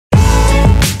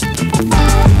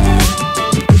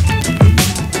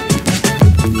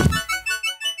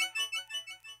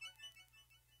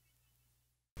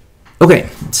Okay,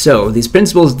 so these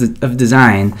principles of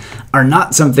design are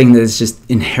not something that's just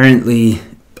inherently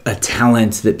a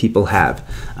talent that people have.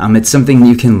 It's something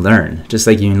you can learn. Just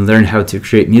like you can learn how to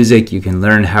create music, you can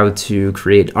learn how to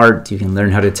create art, you can learn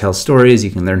how to tell stories,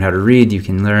 you can learn how to read, you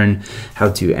can learn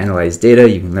how to analyze data,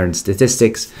 you can learn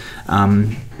statistics.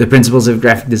 The principles of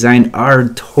graphic design are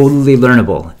totally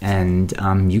learnable,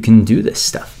 and you can do this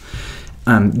stuff.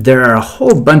 There are a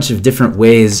whole bunch of different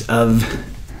ways of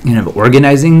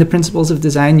organizing the principles of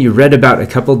design. You read about a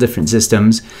couple different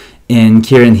systems in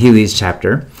Kieran Healy's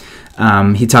chapter.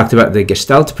 He talked about the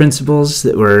Gestalt principles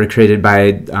that were created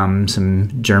by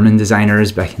some German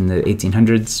designers back in the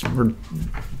 1800s, or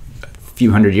a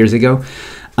few hundred years ago.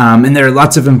 And there are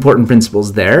lots of important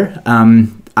principles there.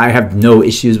 I have no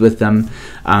issues with them.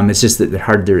 It's just that they're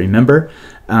hard to remember.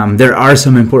 There are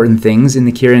some important things in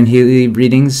the Kieran Healy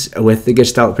readings with the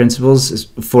Gestalt principles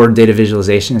for data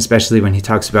visualization, especially when he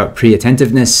talks about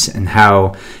pre-attentiveness and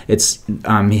how it's,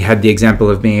 he had the example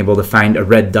of being able to find a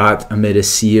red dot amid a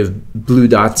sea of blue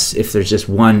dots. If there's just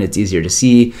one, it's easier to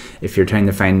see. If you're trying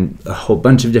to find a whole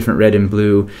bunch of different red and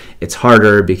blue, it's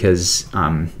harder because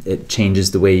it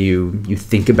changes the way you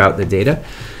think about the data.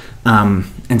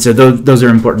 And so those are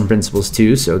important principles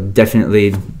too, so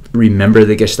definitely remember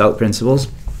the Gestalt principles.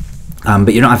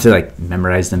 But you don't have to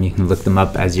memorize them. You can look them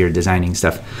up as you're designing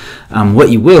stuff. What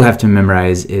you will have to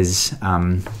memorize is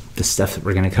the stuff that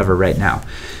we're going to cover right now.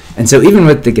 And so even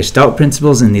with the Gestalt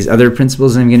principles and these other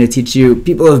principles I'm going to teach you,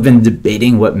 people have been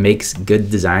debating what makes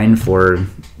good design for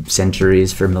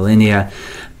centuries, for millennia.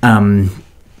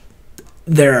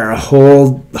 There are a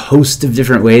whole host of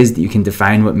different ways that you can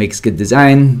define what makes good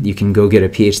design. You can go get a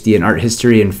PhD in art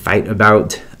history and fight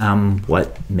about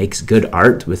what makes good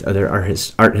art with other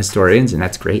art historians, and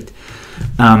that's great.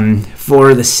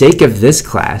 For the sake of this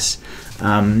class,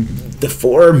 the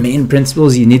four main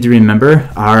principles you need to remember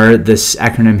are this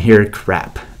acronym here,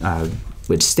 CRAP,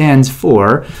 which stands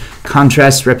for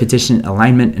Contrast, Repetition,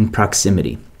 Alignment, and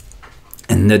Proximity.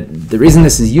 And the reason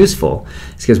this is useful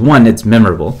is because, one, it's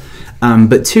memorable.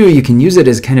 But two, you can use it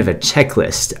as kind of a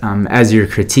checklist as you're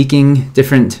critiquing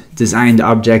different designed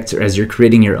objects or as you're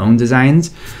creating your own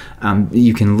designs.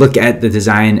 You can look at the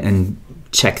design and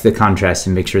check the contrast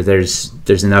and make sure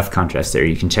there's enough contrast there.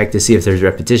 You can check to see if there's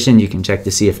repetition. You can check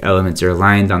to see if elements are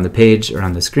aligned on the page or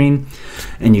on the screen.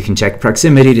 And you can check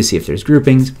proximity to see if there's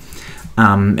groupings.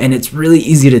 And it's really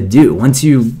easy to do. Once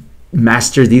you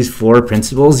master these four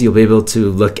principles, you'll be able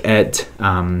to look at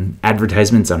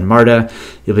advertisements on MARTA.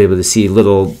 You'll be able to see the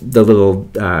little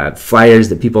flyers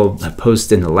that people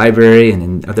post in the library and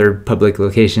in other public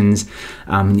locations.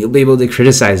 You'll be able to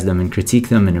criticize them and critique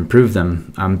them and improve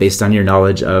them based on your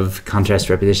knowledge of contrast,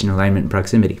 repetition, alignment, and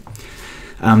proximity.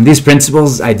 These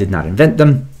principles, I did not invent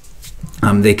them.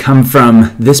 They come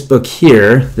from this book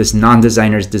here, this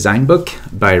Non-Designer's Design book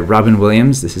by Robin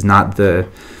Williams. This is not the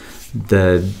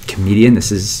comedian.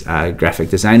 This is a graphic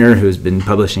designer who's been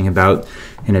publishing about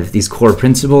kind of these core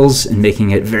principles and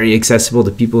making it very accessible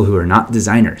to people who are not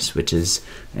designers, which is,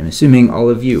 I'm assuming, all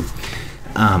of you.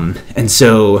 And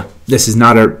so this is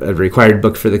not a required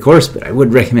book for the course, but I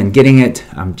would recommend getting it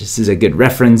just as a good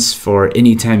reference for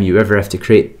any time you ever have to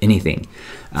create anything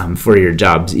for your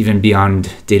jobs, even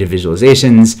beyond data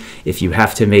visualizations. If you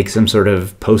have to make some sort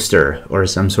of poster or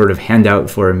some sort of handout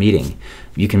for a meeting,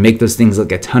 you can make those things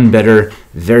look a ton better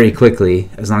very quickly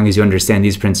as long as you understand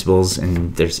these principles,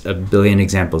 and there's a billion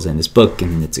examples in this book,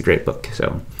 and it's a great book,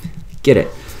 so get it.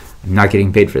 I'm not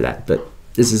getting paid for that, but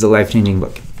this is a life-changing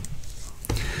book.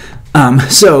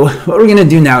 So what we're going to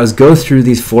do now is go through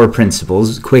these four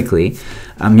principles quickly.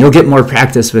 You'll get more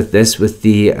practice with this with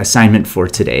the assignment for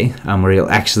today, where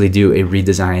you'll actually do a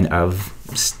redesign of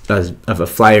a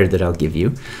flyer that I'll give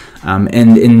you.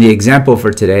 And in the example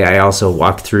for today, I also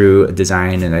walk through a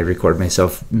design and I record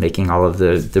myself making all of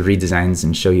the redesigns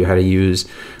and show you how to use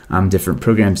different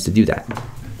programs to do that.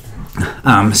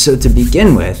 So to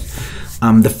begin with,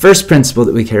 the first principle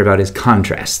that we care about is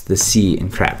contrast, the C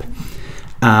in CRAP.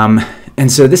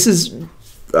 And so this is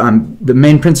the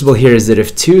main principle here is that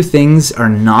if two things are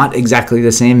not exactly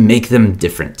the same, make them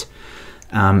different,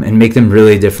 and make them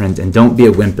really different, and don't be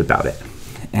a wimp about it.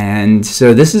 And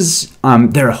so this is,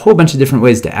 there are a whole bunch of different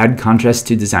ways to add contrast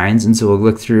to designs, and so we'll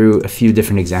look through a few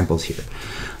different examples here.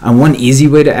 One easy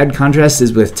way to add contrast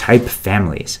is with type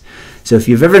families. So if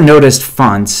you've ever noticed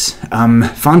fonts,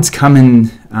 fonts come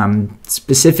in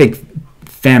specific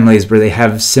families where they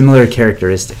have similar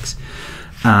characteristics.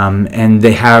 And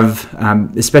they have,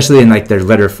 especially in like their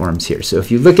letter forms here. So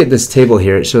if you look at this table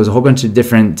here, it shows a whole bunch of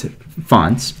different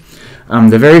fonts.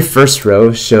 The very first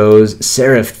row shows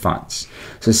serif fonts.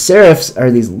 So serifs are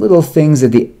these little things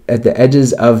at at the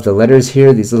edges of the letters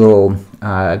here, these little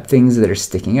things that are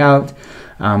sticking out,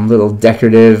 little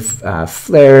decorative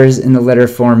flares in the letter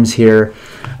forms here.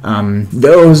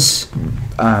 Those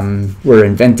were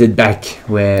invented back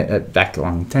a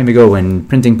long time ago when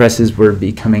printing presses were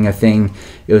becoming a thing.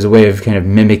 It was a way of kind of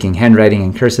mimicking handwriting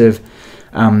in cursive.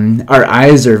 Our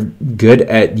eyes are good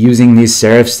at using these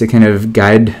serifs to kind of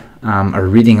guide our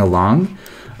reading along.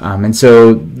 And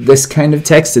so this kind of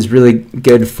text is really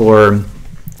good for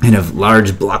kind of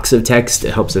large blocks of text.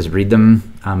 It helps us read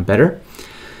them better.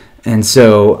 And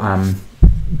so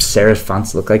serif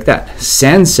fonts look like that.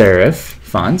 Sans serif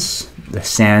fonts, the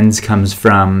sans comes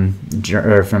from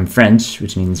French,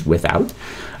 which means without.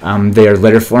 They are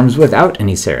letter forms without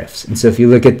any serifs. And so if you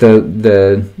look at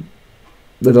the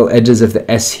little edges of the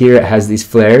S here, it has these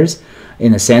flares.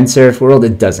 In the sans serif world,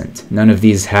 it doesn't. None of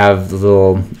these have the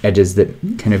little edges that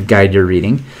kind of guide your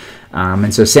reading.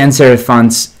 And so sans serif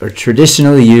fonts are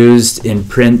traditionally used in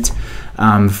print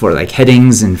for like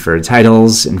headings and for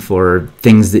titles and for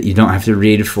things that you don't have to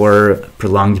read for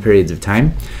prolonged periods of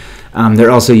time.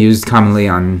 They're also used commonly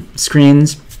on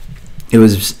screens. It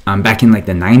was back in like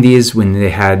the 90s when they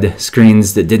had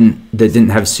screens that didn't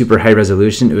have super high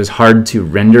resolution. It was hard to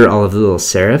render all of the little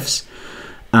serifs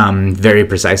very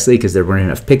precisely because there weren't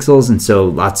enough pixels, and so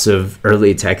lots of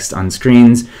early text on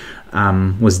screens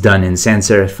was done in sans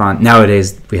serif font.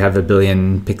 Nowadays we have 1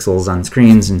 billion pixels on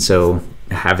screens, and so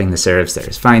having the serifs there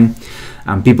is fine.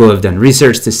 People have done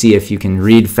research to see if you can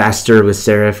read faster with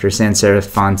serif or sans serif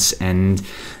fonts, and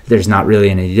there's not really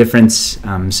any difference.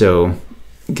 So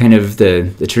kind of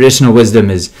the traditional wisdom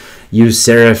is use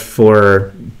serif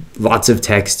for lots of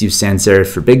text, use sans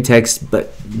serif for big text,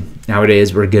 but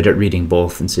nowadays we're good at reading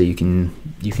both, and so you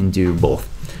can do both.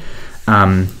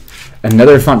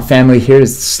 Another font family here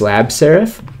is slab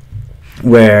serif,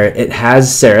 where it has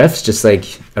serifs just like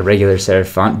a regular serif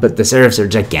font, but the serifs are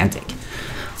gigantic.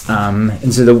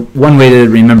 And so the one way to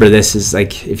remember this is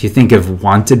like if you think of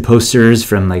wanted posters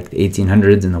from like the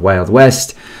 1800s in the Wild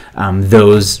West,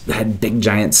 those had big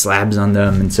giant slabs on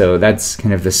them, and so that's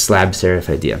kind of the slab serif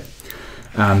idea.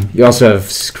 You also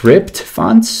have script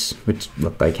fonts, which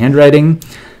look like handwriting.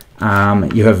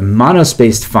 You have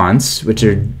monospaced fonts, which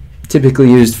are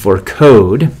typically used for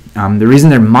code. The reason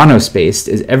they're monospaced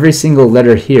is every single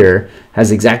letter here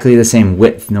has exactly the same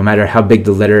width, no matter how big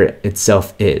the letter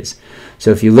itself is. So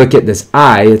if you look at this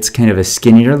I, it's kind of a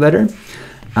skinnier letter.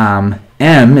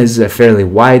 M is a fairly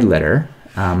wide letter,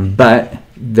 but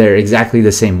they're exactly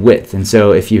the same width. And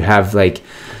so if you have like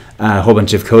a whole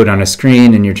bunch of code on a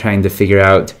screen and you're trying to figure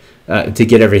out to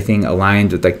get everything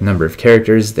aligned with like the number of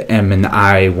characters, the M and the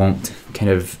I won't kind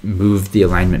of move the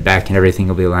alignment back, and everything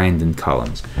will be aligned in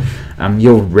columns.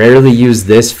 You'll rarely use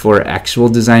this for actual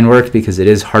design work because it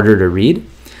is harder to read.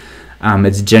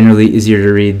 It's generally easier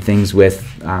to read things with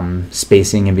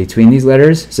spacing in between these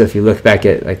letters. So if you look back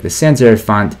at like the sans serif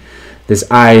font, this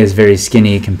I is very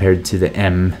skinny compared to the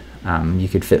M. You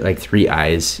could fit like 3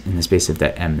 I's in the space of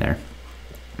that M there.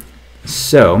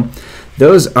 So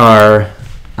those are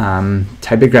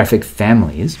typographic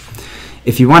families.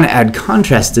 If you want to add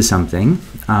contrast to something,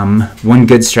 one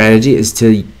good strategy is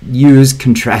to use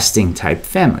contrasting type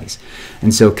families.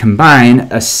 And so combine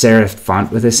a serif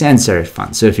font with a sans serif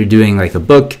font. So if you're doing like a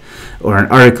book or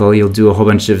an article, you'll do a whole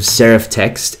bunch of serif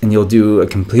text, and you'll do a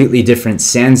completely different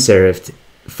sans serif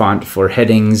font for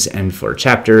headings and for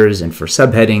chapters and for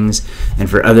subheadings and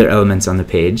for other elements on the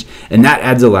page, and that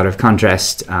adds a lot of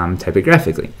contrast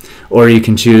typographically. Or you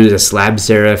can choose a slab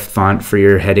serif font for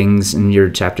your headings and your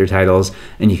chapter titles,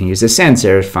 and you can use a sans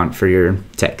serif font for your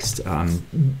text.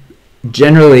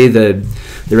 Generally, the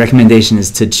recommendation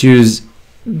is to choose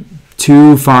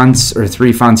 2 fonts or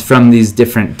 3 fonts from these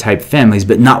different type families,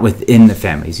 but not within the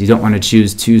families. You don't want to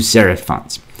choose 2 serif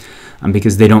fonts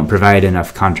because they don't provide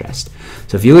enough contrast.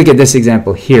 So if you look at this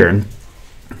example here,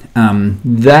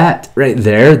 that right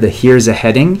there, the here's a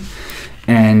heading,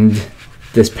 and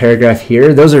this paragraph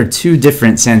here, those are 2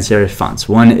 different sans serif fonts.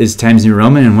 One is Times New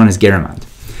Roman and one is Garamond.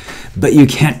 But you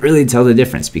can't really tell the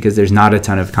difference because there's not a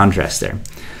ton of contrast there.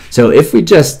 So if we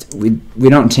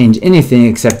don't change anything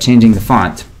except changing the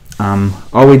font,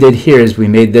 all we did here is we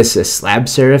made this a slab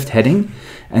serifed heading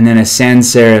and then a sans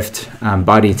serifed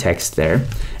body text there.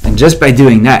 And just by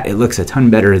doing that, it looks a ton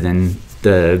better than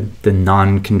the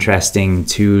non-contrasting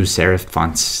 2 serif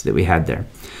fonts that we had there.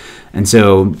 And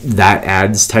so that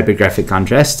adds typographic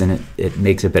contrast, and it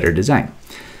makes a better design.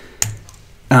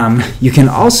 You can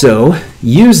also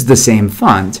use the same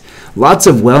font. Lots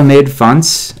of well-made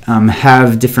fonts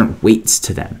have different weights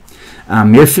to them.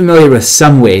 You're familiar with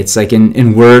some weights, like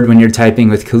in Word when you're typing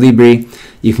with Calibri,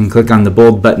 you can click on the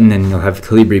bold button and you'll have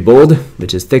Calibri Bold,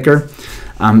 which is thicker.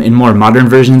 In more modern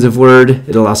versions of Word,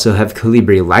 it'll also have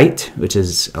Calibri Light, which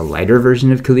is a lighter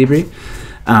version of Calibri.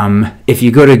 If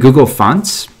you go to Google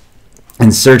Fonts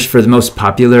and search for the most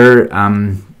popular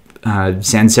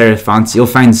sans serif fonts, you'll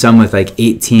find some with like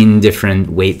 18 different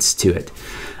weights to it.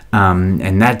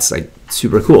 And that's like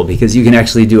super cool because you can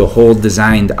actually do a whole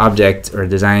designed object or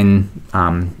design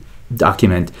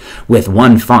document with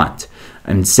one font.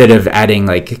 Instead of adding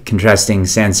like contrasting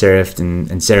sans serif and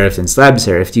serif and slab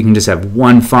serif, you can just have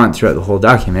one font throughout the whole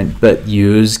document, but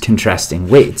use contrasting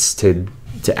weights to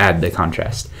add the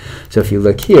contrast. So if you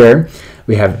look here,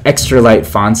 we have extra light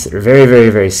fonts that are very, very,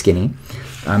 very skinny.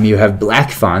 You have black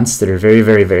fonts that are very,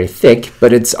 very, very thick,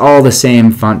 but it's all the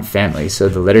same font family. So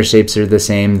the letter shapes are the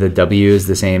same, the W is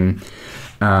the same.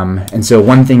 And so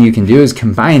one thing you can do is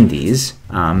combine these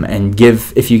and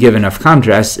if you give enough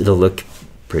contrast, it'll look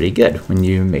pretty good when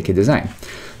you make a design.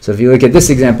 So if you look at this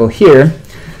example here,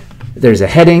 there's a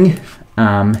heading,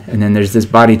 and then there's this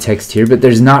body text here, but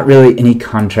there's not really any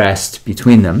contrast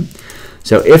between them.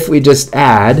 So if we just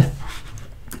add,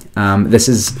 this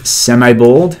is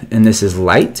semi-bold and this is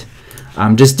light,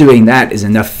 just doing that is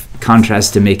enough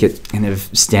contrast to make it kind of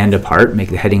stand apart, make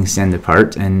the heading stand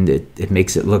apart, and it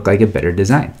makes it look like a better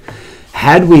design.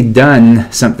 Had we done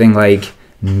something like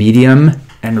medium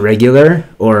and regular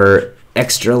or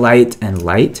extra light and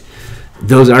light,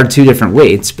 those are two different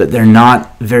weights, but they're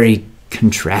not very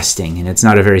contrasting and it's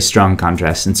not a very strong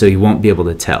contrast, and so you won't be able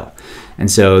to tell.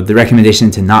 And so the recommendation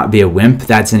to not be a wimp,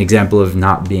 that's an example of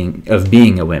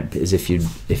being a wimp, is if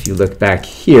you look back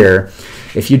here,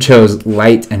 if you chose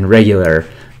light and regular,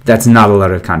 that's not a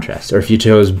lot of contrast. Or if you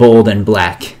chose bold and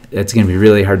black, it's going to be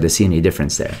really hard to see any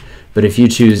difference there. But if you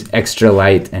choose extra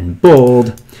light and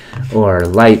bold, or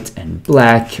light and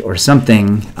black, or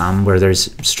something where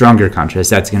there's stronger contrast,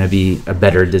 that's going to be a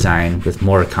better design with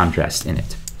more contrast in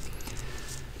it.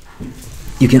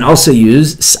 You can also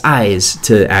use size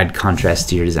to add contrast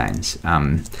to your designs.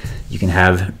 You can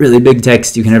have really big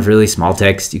text, you can have really small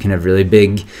text, you can have really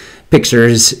big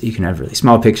pictures, you can have really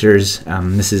small pictures.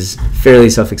 This is fairly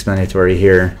self-explanatory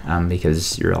here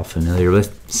because you're all familiar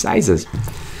with sizes.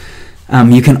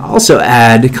 You can also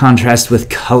add contrast with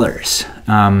colors.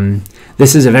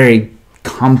 This is a very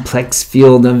complex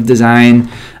field of design.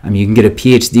 You can get a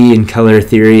PhD in color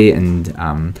theory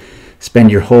and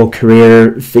spend your whole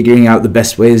career figuring out the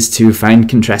best ways to find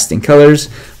contrasting colors.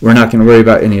 We're not going to worry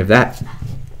about any of that.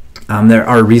 There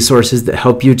are resources that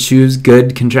help you choose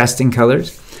good contrasting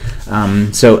colors.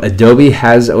 So Adobe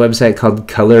has a website called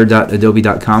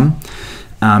color.adobe.com.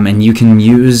 And you can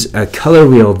use a color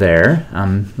wheel there,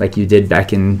 like you did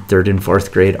back in 3rd and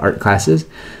 4th grade art classes,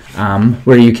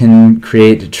 where you can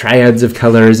create triads of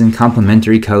colors and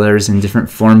complementary colors and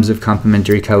different forms of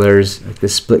complementary colors, like the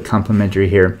split complementary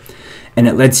here. And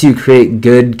it lets you create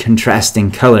good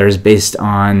contrasting colors based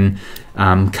on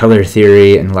color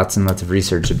theory and lots of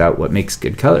research about what makes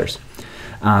good colors.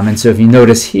 And so if you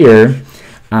notice here,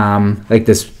 like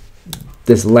this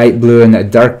light blue and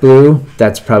that dark blue,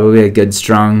 that's probably a good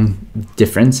strong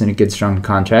difference and a good strong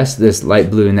contrast. This light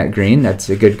blue and that green, that's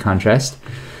a good contrast.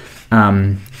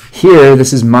 Here,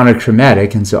 this is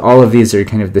monochromatic, and so all of these are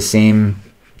kind of the same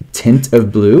tint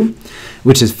of blue,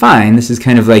 which is fine. This is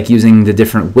kind of like using the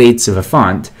different weights of a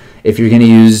font. If you're going to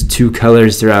use two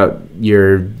colors throughout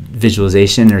your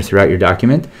visualization or throughout your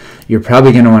document, you're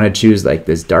probably going to want to choose like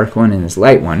this dark one and this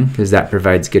light one because that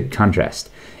provides good contrast.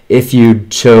 If you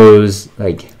chose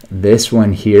like this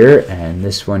one here and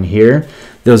this one here,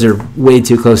 those are way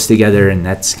too close together and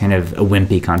that's kind of a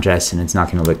wimpy contrast and it's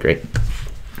not going to look great.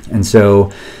 And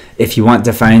so if you want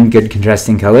to find good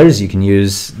contrasting colors, you can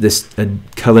use this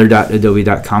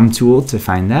color.adobe.com tool to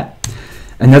find that.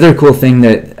 Another cool thing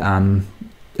that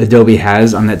Adobe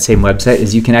has on that same website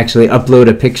is you can actually upload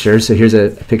a picture. So here's a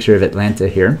picture of Atlanta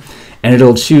here, and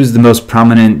it'll choose the most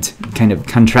prominent kind of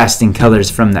contrasting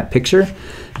colors from that picture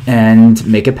and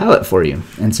make a palette for you.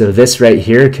 And so this right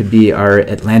here could be our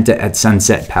Atlanta at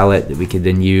Sunset palette that we could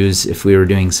then use if we were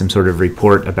doing some sort of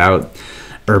report about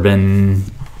urban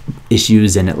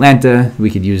issues in Atlanta. We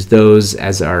could use those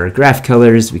as our graph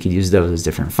colors. We could use those as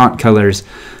different font colors.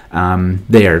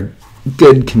 They are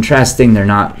good contrasting. They're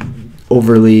not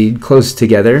overly close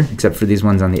together, except for these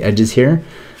ones on the edges here.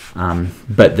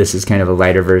 But this is kind of a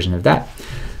lighter version of that.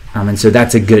 And so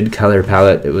that's a good color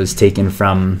palette that was taken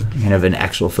from kind of an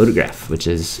actual photograph, which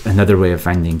is another way of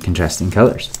finding contrasting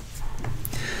colors.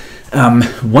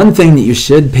 One thing that you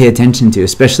should pay attention to,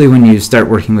 especially when you start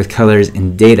working with colors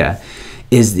in data,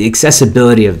 is the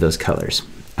accessibility of those colors.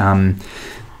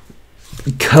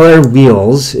 color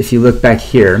wheels, if you look back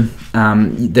here,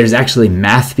 there's actually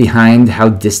math behind how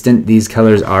distant these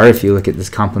colors are if you look at this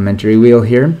complementary wheel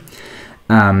here.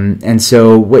 And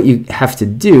so what you have to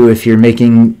do if you're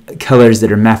making colors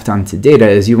that are mapped onto data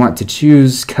is you want to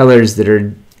choose colors that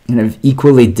are kind of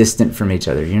equally distant from each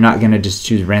other. You're not going to just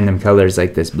choose random colors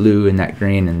like this blue and that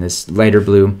green and this lighter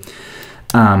blue.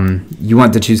 You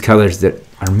want to choose colors that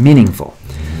are meaningful.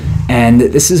 And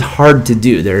this is hard to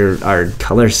do. There are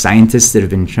color scientists that have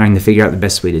been trying to figure out the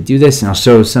best way to do this, and I'll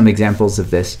show some examples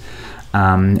of this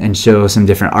and show some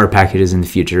different R packages in the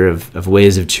future of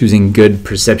ways of choosing good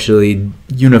perceptually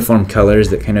uniform colors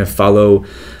that kind of follow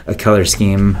a color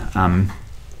scheme.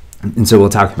 And so we'll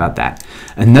talk about that.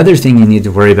 Another thing you need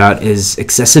to worry about is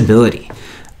accessibility.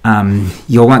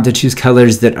 You'll want to choose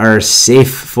colors that are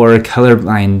safe for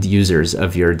colorblind users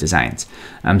of your designs.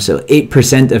 So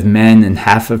 8% of men and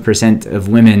 0.5% of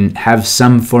women have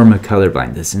some form of color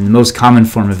blindness, and the most common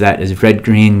form of that is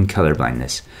red-green color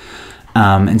blindness.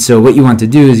 And so what you want to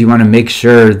do is you want to make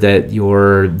sure that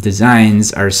your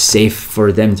designs are safe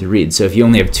for them to read. So if you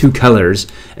only have 2 colors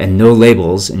and no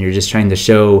labels, and you're just trying to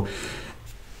show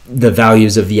the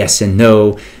values of yes and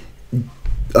no,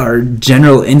 our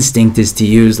general instinct is to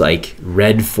use like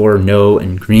red for no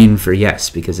and green for yes,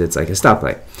 because it's like a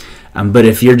stoplight. But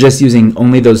if you're just using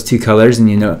only those 2 colors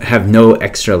and you have no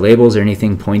extra labels or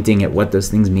anything pointing at what those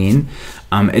things mean,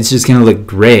 it's just going to look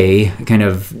gray, kind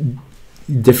of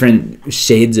different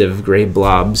shades of gray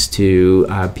blobs to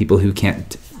people who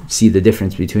can't see the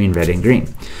difference between red and green.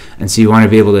 And so you want to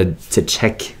be able to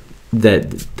check that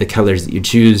the colors that you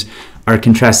choose are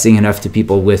contrasting enough to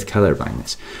people with color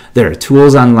blindness. There are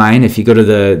tools online. If you go to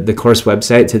the course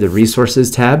website, to the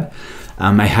resources tab,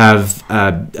 I have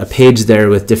a page there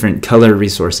with different color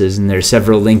resources, and there are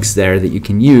several links there that you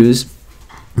can use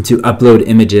to upload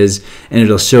images, and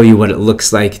it'll show you what it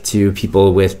looks like to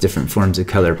people with different forms of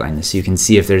color blindness, so you can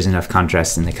see if there's enough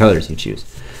contrast in the colors you choose.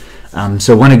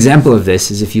 So one example of this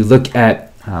is if you look at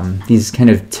these kind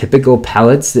of typical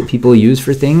palettes that people use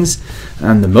for things.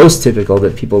 The most typical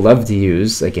that people love to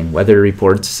use, like in weather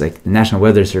reports, like the National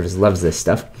Weather Service loves this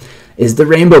stuff, is the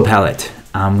rainbow palette.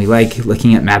 We like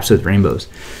looking at maps with rainbows.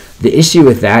 The issue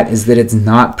with that is that it's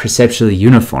not perceptually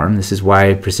uniform. This is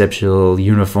why perceptual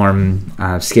uniform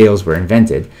scales were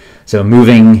invented. So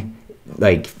moving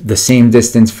like the same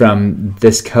distance from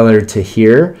this color to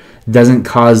here doesn't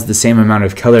cause the same amount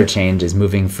of color change as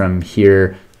moving from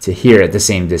here to here at the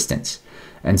same distance.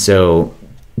 And so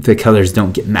the colors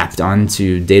don't get mapped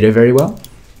onto data very well.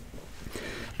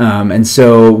 And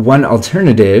so one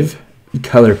alternative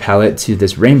color palette to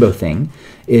this rainbow thing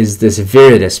is this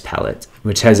Viridis palette,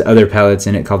 which has other palettes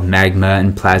in it called Magma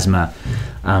and Plasma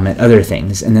and other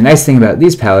things. And the nice thing about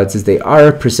these palettes is they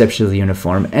are perceptually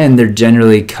uniform and they're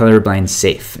generally colorblind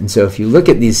safe. And so if you look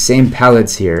at these same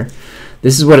palettes here,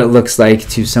 this is what it looks like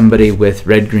to somebody with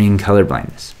red-green color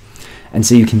blindness. And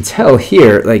so you can tell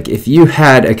here, like if you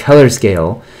had a color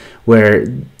scale where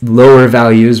lower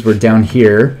values were down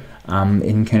here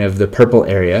in kind of the purple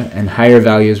area and higher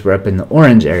values were up in the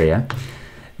orange area,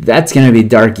 that's going to be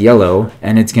dark yellow,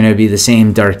 and it's going to be the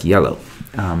same dark yellow.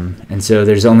 And so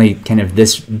there's only kind of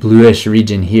this bluish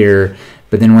region here,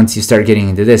 but then once you start getting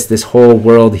into this whole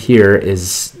world here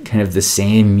is kind of the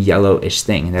same yellowish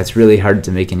thing, and that's really hard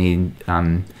to make any,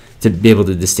 to be able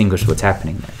to distinguish what's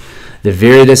happening there. The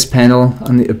Viridis panel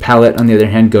on the palette, on the other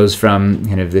hand, goes from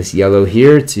kind of this yellow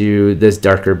here to this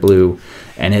darker blue,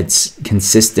 and it's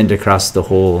consistent across the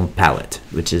whole palette,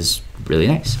 which is really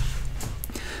nice.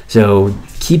 So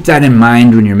keep that in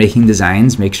mind when you're making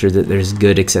designs. Make sure that there's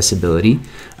good accessibility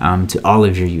to all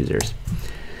of your users.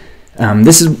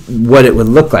 This is what it would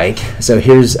look like. So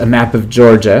here's a map of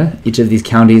Georgia. Each of these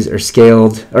counties are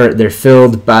scaled, or they're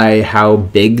filled by how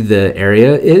big the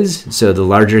area is. So the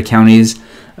larger counties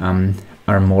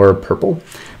are more purple.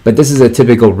 But this is a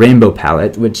typical rainbow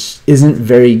palette, which isn't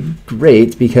very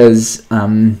great because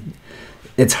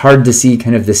it's hard to see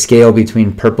kind of the scale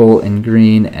between purple and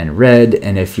green and red.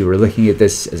 And if you were looking at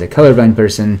this as a colorblind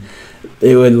person,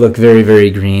 it would look very, very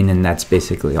green, and that's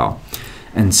basically all.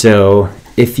 And so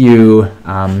if you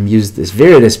use this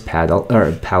Viridis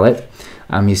palette,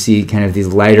 you see kind of these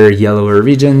lighter, yellower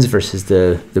regions versus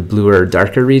the bluer,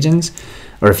 darker regions.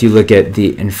 Or if you look at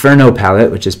the Inferno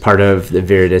palette, which is part of the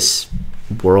Viridis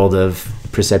world of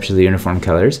perceptually uniform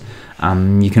colors,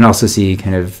 you can also see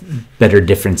kind of better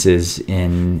differences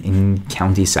in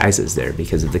county sizes there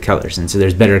because of the colors. And so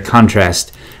there's better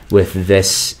contrast with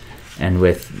this and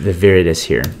with the Viridis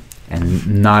here,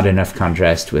 and not enough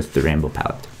contrast with the rainbow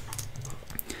palette.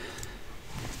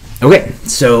 Okay,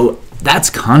 so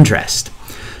that's contrast.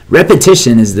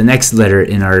 Repetition is the next letter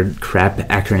in our CRAP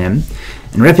acronym.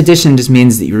 And repetition just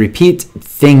means that you repeat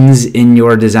things in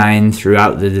your design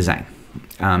throughout the design.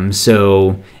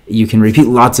 So you can repeat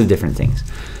lots of different things.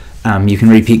 You can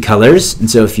repeat colors.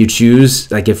 And so if you choose,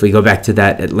 like if we go back to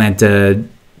that Atlanta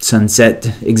sunset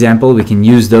example, we can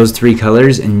use those 3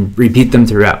 colors and repeat them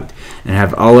throughout and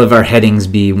have all of our headings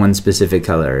be one specific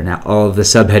color and all of the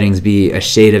subheadings be a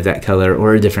shade of that color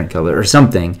or a different color or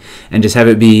something, and just have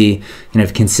it be kind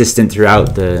of consistent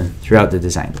throughout the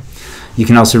design. You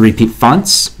can also repeat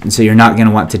fonts, and so you're not going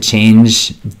to want to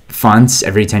change fonts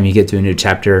every time you get to a new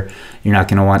chapter. You're not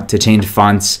going to want to change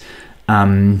fonts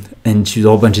and choose a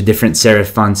whole bunch of different serif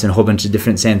fonts and a whole bunch of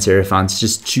different sans serif fonts.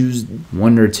 Just choose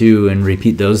 1 or 2 and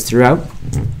repeat those throughout.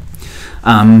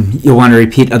 You'll want to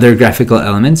repeat other graphical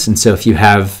elements, and so if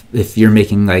you're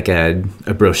making like a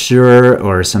brochure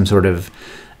or some sort of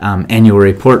annual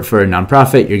report for a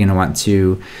nonprofit, you're going to want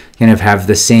to kind of have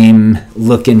the same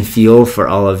look and feel for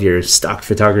all of your stock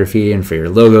photography and for your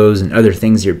logos and other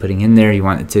things you're putting in there. You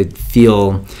want it to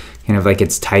feel kind of like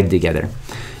it's tied together.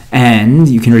 And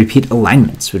you can repeat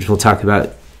alignments, which we'll talk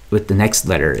about with the next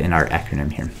letter in our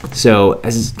acronym here. So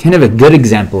as kind of a good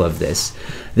example of this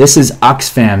is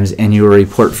Oxfam's annual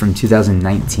report from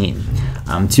 2019,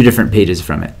 2 different pages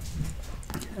from it.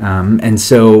 And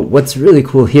so what's really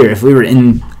cool here, if we were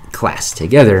in class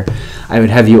together, I would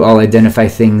have you all identify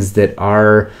things that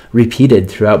are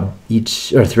repeated throughout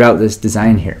this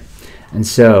design here. And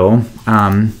so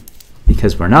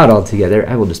because we're not all together,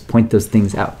 I will just point those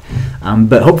things out.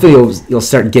 But hopefully you'll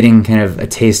start getting kind of a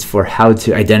taste for how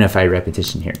to identify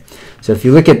repetition here. So if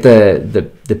you look at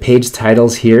the page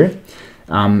titles here,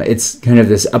 it's kind of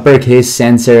this uppercase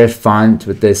sans serif font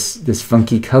with this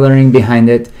funky coloring behind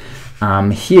it.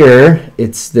 Here,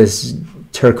 it's this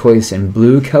turquoise and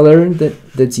blue color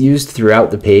that's used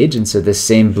throughout the page, and so this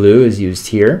same blue is used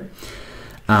here.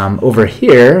 Over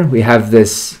here, we have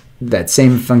that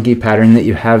same funky pattern that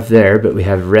you have there, but we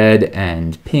have red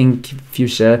and pink,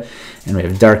 fuchsia, and we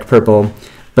have dark purple.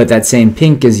 But that same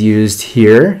pink is used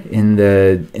here in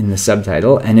the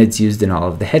subtitle, and it's used in all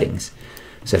of the headings.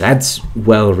 So that's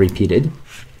well repeated.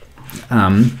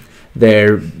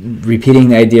 They're repeating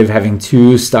the idea of having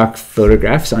 2 stock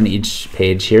photographs on each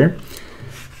page here.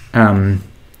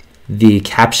 The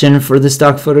caption for the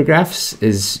stock photographs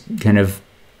is kind of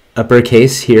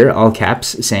uppercase here, all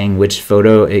caps, saying which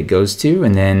photo it goes to,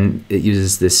 and then it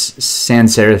uses this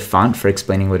sans serif font for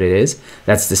explaining what it is.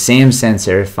 That's the same sans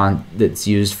serif font that's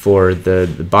used for the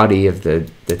body of the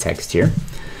text here.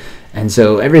 And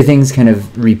so everything's kind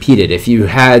of repeated. If you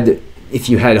had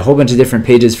a whole bunch of different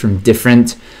pages from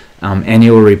different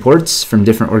annual reports from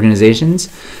different organizations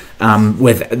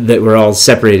that were all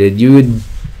separated, you would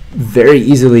very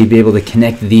easily be able to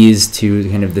connect these to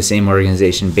kind of the same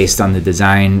organization based on the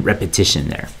design repetition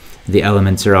there. The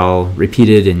elements are all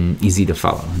repeated and easy to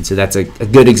follow. And so that's a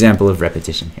good example of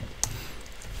repetition here.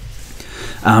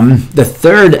 The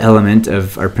third element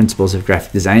of our principles of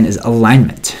graphic design is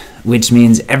alignment, which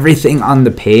means everything on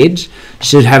the page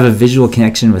should have a visual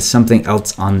connection with something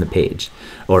else on the page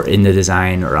or in the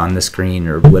design or on the screen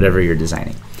or whatever you're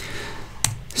designing.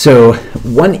 So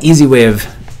one easy way of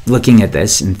looking at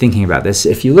this and thinking about this,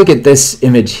 if you look at this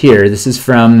image here, this is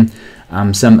from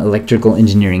some electrical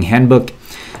engineering handbook,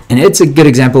 and it's a good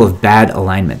example of bad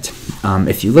alignment.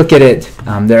 If you look at it,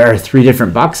 there are 3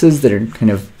 different boxes that are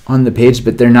kind of on the page,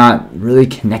 but they're not really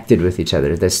connected with each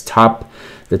other. The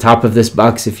top of this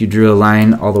box, if you drew a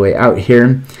line all the way out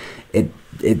here,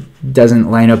 it doesn't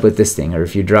line up with this thing, or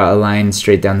if you draw a line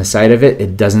straight down the side of it,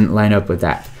 it doesn't line up with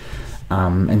that.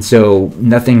 And so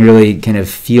nothing really kind of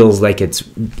feels like it's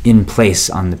in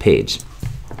place on the page.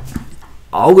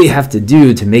 All we have to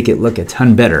do to make it look a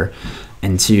ton better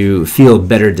and to feel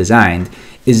better designed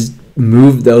is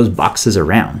move those boxes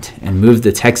around and move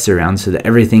the text around so that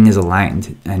everything is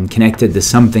aligned and connected to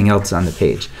something else on the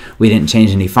page. We didn't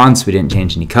change any fonts, we didn't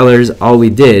change any colors. All we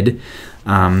did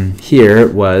here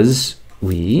was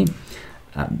we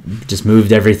just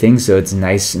moved everything so it's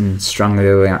nice and strongly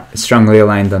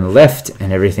aligned on the left,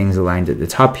 and everything's aligned at the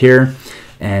top here,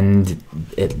 and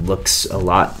it looks a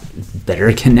lot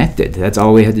better connected. That's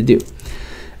all we had to do.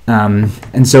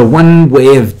 And so one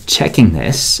way of checking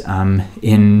this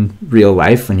in real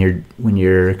life when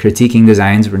you're critiquing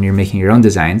designs, when you're making your own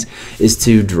designs, is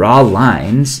to draw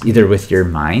lines either with your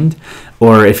mind,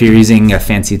 or if you're using a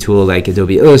fancy tool like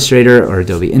Adobe Illustrator or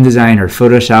Adobe InDesign or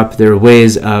Photoshop, there are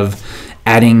ways of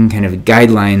adding kind of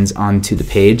guidelines onto the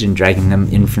page and dragging them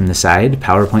in from the side.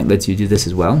 PowerPoint lets you do this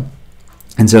as well.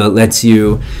 And so it lets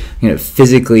you,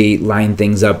 physically line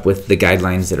things up with the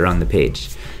guidelines that are on the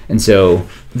page. And so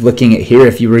looking at here,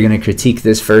 if you were going to critique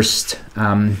this first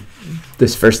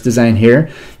design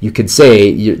here, you could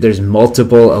say there's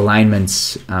multiple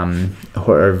alignments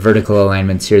or vertical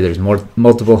alignments here. There's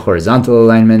multiple horizontal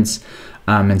alignments.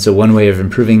 And so one way of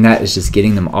improving that is just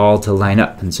getting them all to line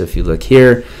up. And so if you look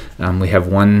here, we have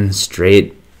one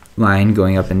straight line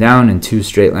going up and down and two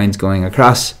straight lines going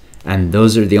across. And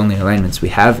those are the only alignments we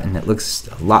have. And it looks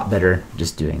a lot better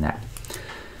just doing that.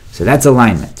 So that's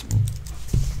alignment.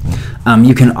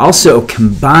 You can also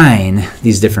combine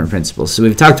these different principles. So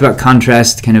we've talked about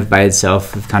contrast kind of by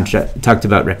itself. We've talked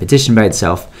about repetition by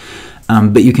itself.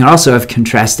 But you can also have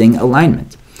contrasting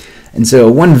alignment. And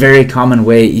so one very common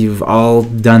way, you've all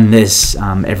done this,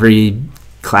 every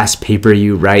class paper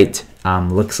you write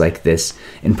looks like this,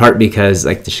 in part because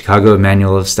like the Chicago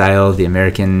Manual of Style, the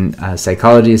American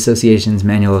Psychology Association's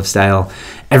Manual of Style,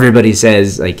 everybody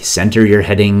says like center your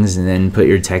headings and then put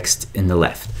your text in the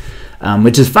left.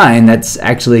 Which is fine. That's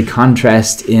actually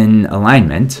contrast in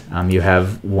alignment. You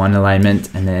have one alignment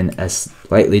and then a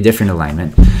slightly different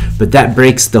alignment, but that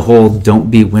breaks the whole don't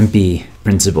be wimpy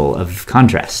principle of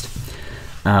contrast.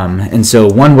 And so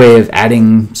one way of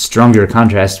adding stronger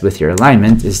contrast with your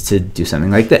alignment is to do something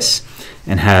like this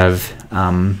and have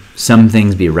some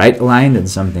things be right aligned and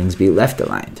some things be left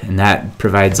aligned. And that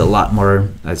provides a lot more,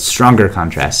 a stronger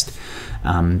contrast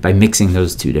by mixing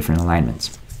those two different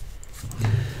alignments.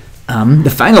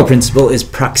 The final principle is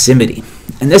proximity.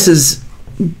 And this is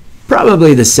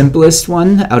probably the simplest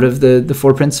one out of the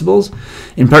four principles,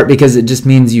 in part because it just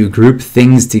means you group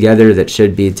things together that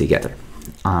should be together.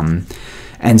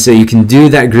 And so you can do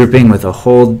that grouping with a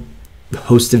whole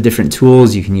host of different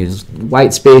tools. You can use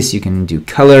white space, you can do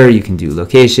color, you can do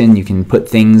location, you can put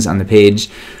things on the page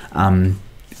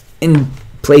in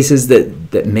places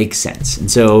that make sense. And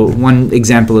so one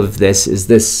example of this is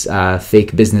this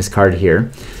fake business card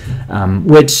here,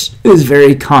 which is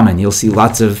very common. You'll see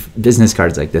lots of business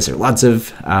cards like this, or lots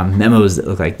of memos that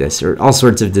look like this, or all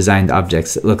sorts of designed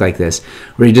objects that look like this,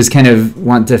 where you just kind of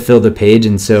want to fill the page.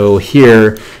 And so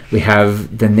here we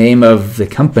have the name of the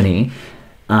company,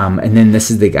 and then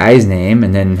this is the guy's name,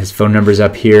 and then his phone number's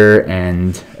up here,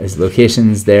 and his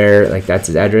location's there, like that's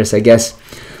his address, I guess.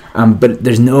 But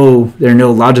there are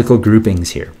no logical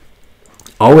groupings here.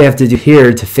 All we have to do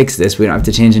here to fix this, we don't have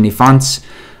to change any fonts,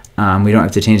 we don't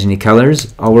have to change any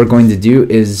colors. All we're going to do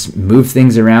is move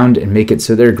things around and make it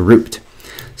so they're grouped.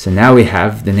 So now we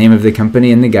have the name of the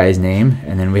company and the guy's name,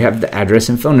 and then we have the address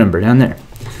and phone number down there.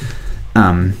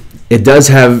 It does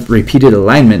have repeated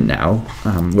alignment now,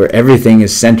 where everything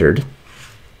is centered.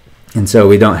 And so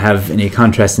we don't have any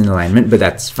contrast in alignment, but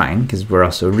that's fine because we're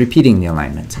also repeating the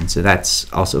alignment. And so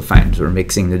that's also fine. So we're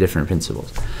mixing the different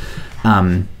principles.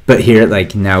 But here,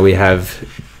 like now we have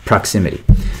proximity.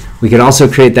 We could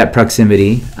also create that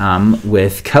proximity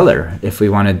with color. If we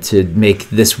wanted to make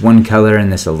this one color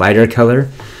and this a lighter color,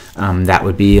 that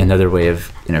would be another way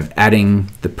of adding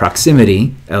the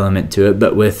proximity element to it,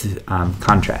 but with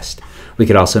contrast. We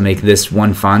could also make this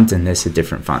one font and this a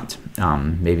different font.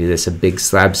 Maybe this a big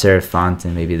slab serif font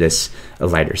and maybe this a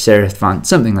lighter serif font,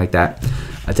 something like that,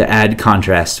 to add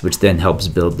contrast, which then helps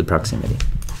build the proximity.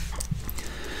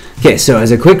 Okay, so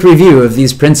as a quick review of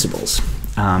these principles,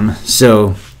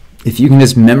 so if you can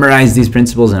just memorize these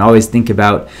principles and always think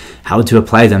about how to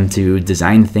apply them to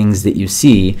design things that you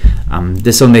see,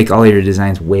 this will make all your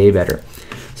designs way better.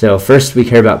 So first we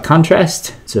care about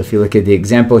contrast. So if you look at the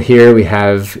example here, we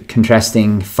have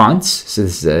contrasting fonts. So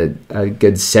this is a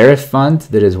good serif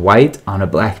font that is white on a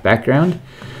black background.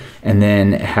 And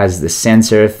then it has the sans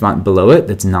serif font below it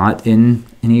that's not in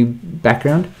any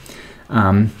background.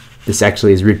 This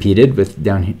actually is repeated with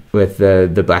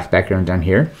the black background down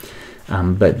here.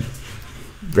 But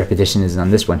repetition is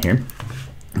on this one here.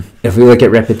 If we look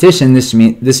at repetition,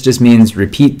 this just means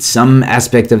repeat some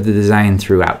aspect of the design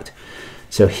throughout.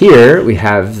 So here we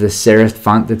have the serif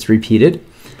font that's repeated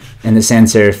and the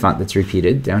sans serif font that's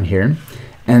repeated down here.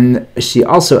 And she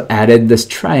also added this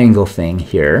triangle thing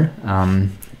here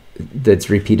that's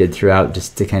repeated throughout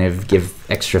just to kind of give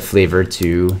extra flavor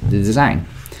to the design.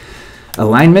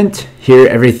 Alignment, here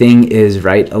everything is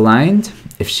right aligned.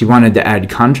 If she wanted to add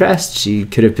contrast, she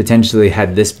could have potentially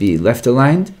had this be left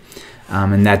aligned.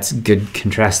 And that's good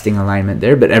contrasting alignment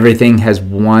there, but everything has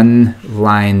one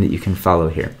line that you can follow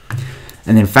here.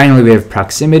 And then finally we have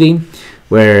proximity,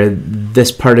 where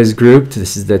this part is grouped.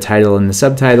 This is the title and the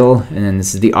subtitle, and then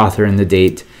this is the author and the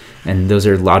date, and those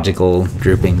are logical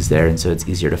groupings there, and so it's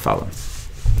easier to follow.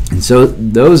 And so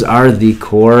those are the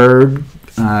core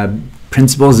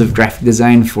principles of graphic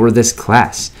design for this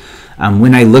class.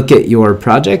 When I look at your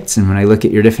projects and when I look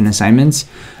at your different assignments,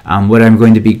 what I'm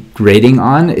going to be grading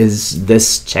on is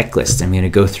this checklist. I'm going to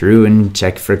go through and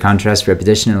check for contrast,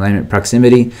 repetition, alignment,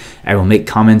 proximity. I will make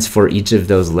comments for each of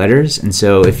those letters. And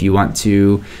so if you want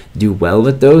to do well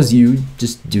with those, you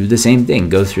just do the same thing.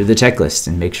 Go through the checklist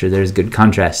and make sure there's good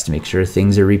contrast, make sure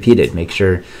things are repeated, make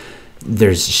sure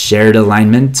there's shared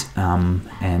alignment,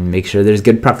 and make sure there's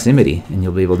good proximity. And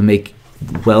you'll be able to make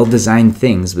well-designed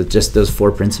things with just those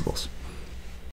 4 principles.